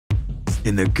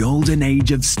In the golden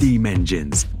age of steam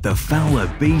engines, the Fowler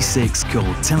B6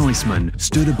 called Talisman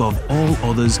stood above all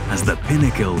others as the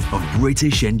pinnacle of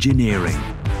British engineering.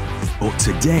 But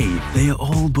today, they are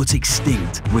all but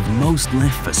extinct, with most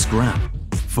left for scrap.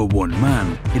 For one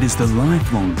man, it is the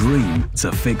lifelong dream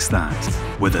to fix that.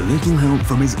 With a little help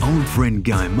from his old friend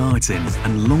Guy Martin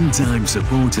and longtime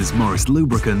supporters Morris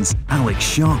Lubricants, Alex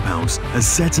Sharphouse has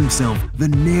set himself the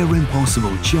near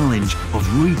impossible challenge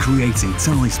of recreating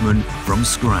Talisman from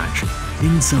scratch,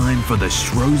 in time for the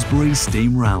Shrewsbury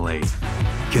Steam Rally.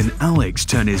 Can Alex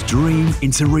turn his dream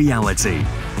into reality?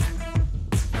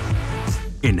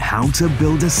 In How to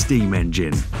Build a Steam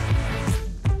Engine.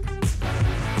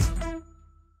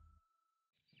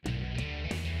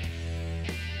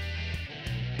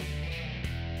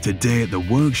 Today at the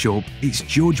workshop, it's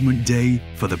judgment day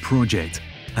for the project,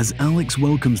 as Alex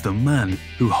welcomes the man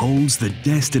who holds the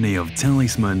destiny of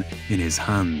Talisman in his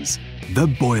hands, the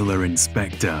boiler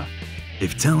inspector.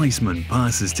 If Talisman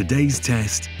passes today's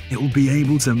test, it will be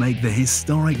able to make the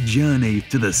historic journey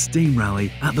to the Steam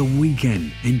Rally at the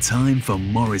weekend in time for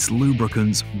Morris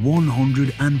Lubricants'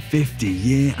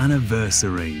 150-year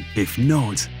anniversary. If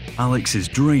not, Alex's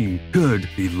dream could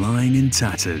be lying in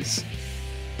tatters.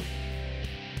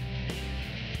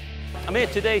 I'm here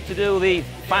today to do the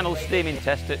final steaming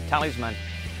test at Talisman.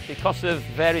 Because of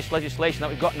various legislation that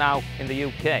we've got now in the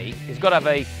UK, he's got to have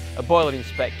a boiler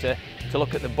inspector to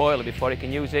look at the boiler before he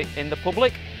can use it in the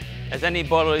public. As any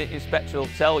boiler inspector will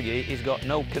tell you, he's got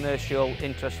no commercial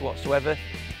interest whatsoever.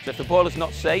 So if the boiler's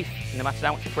not safe, no matter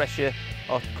how much pressure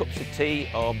or cups of tea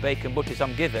or bacon butties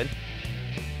I'm given,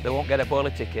 they won't get a boiler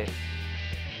ticket.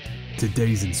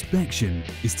 Today's inspection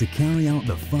is to carry out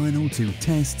the final two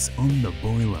tests on the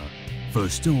boiler.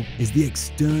 First up is the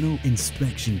external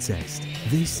inspection test.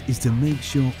 This is to make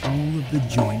sure all of the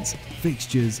joints,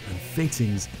 fixtures and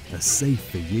fittings are safe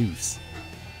for use.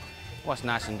 Well, it's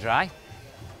nice and dry.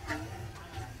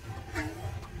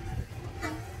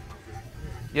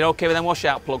 You're okay with them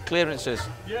washout plug clearances?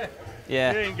 Yeah.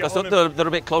 Yeah, because they're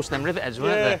a bit close to them rivet heads,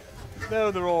 weren't they?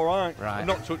 No, they're all right. Right. I've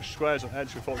not touched squares on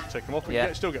edge before you take them off, but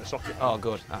you still get a socket. Oh,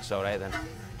 good. That's all right then.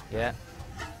 Yeah.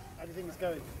 How do you think it's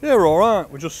going? Yeah, we're all right.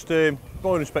 We're just,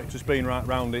 boiler inspector's been right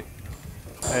round it.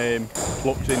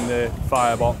 Looked in the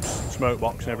firebox, smoke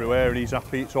box and everywhere, and he's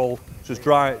happy. It's as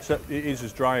dry, it is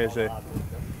as dry as a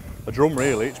drum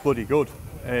really, it's bloody good.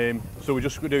 So we're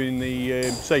just doing the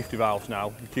safety valves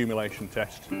now, accumulation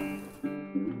test.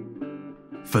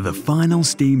 For the final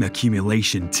steam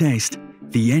accumulation test,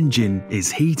 the engine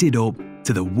is heated up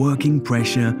to the working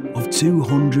pressure of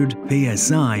 200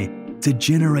 psi to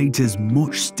generate as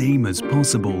much steam as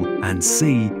possible and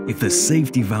see if the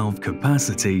safety valve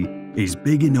capacity is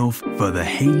big enough for the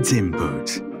heat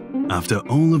input. After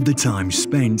all of the time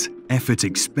spent, effort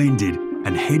expended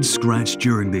and head scratched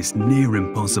during this near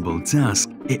impossible task,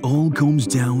 it all comes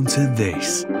down to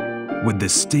this. With the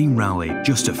Steam Rally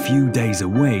just a few days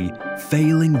away,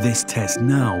 failing this test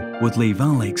now would leave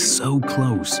Alex so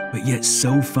close but yet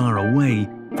so far away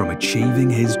from achieving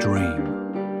his dream.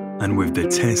 And with the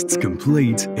tests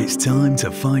complete, it's time to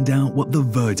find out what the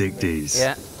verdict is.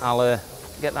 Yeah, I'll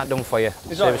get that done for you.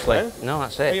 Seriously. That no,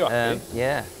 that's it. Are you happy?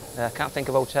 Yeah, I can't think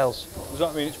of hotels. Does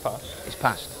that mean it's passed? It's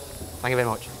passed. Thank you very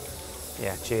much.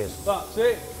 Yeah, cheers. That's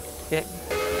it. Yeah.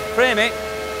 Frame it.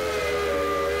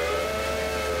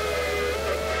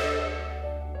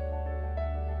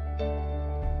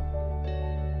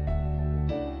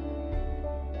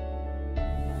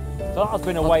 So that has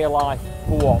been a way of life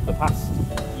for what, the past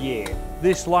year?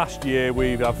 This last year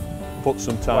we have put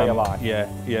some time. Way of life.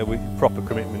 Yeah, with proper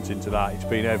commitment into that. It's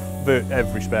been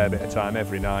every spare bit of time,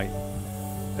 every night.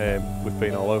 We've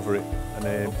been all over it. And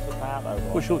Looks the part though.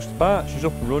 well, she looks the part. She's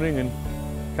up and running, and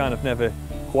kind of never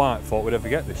quite thought we'd ever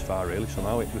get this far. Really,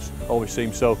 somehow it just always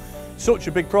seemed such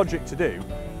a big project to do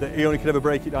that he only could ever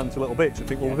break it down into little bits. I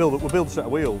think we'll build a set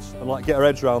of wheels and like get our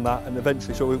heads around that, and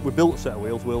eventually, so we built a set of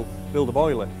wheels. We'll build a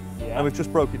boiler. Yeah. And we've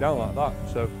just broke it down like that.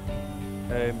 So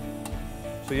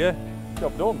yeah.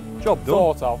 Job done. Job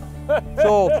done. Sort of.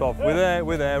 Sort of. We're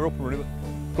there, up and running.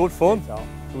 Good fun. So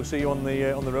we'll see you on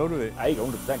the road with it.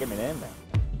 100%, get my name there.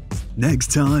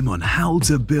 Next time on How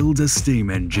to Build a Steam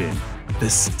Engine, the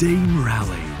Steam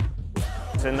Rally.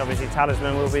 And obviously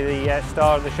Talisman will be the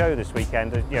star of the show this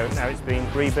weekend. You know, now it's been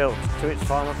rebuilt to its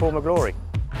former glory.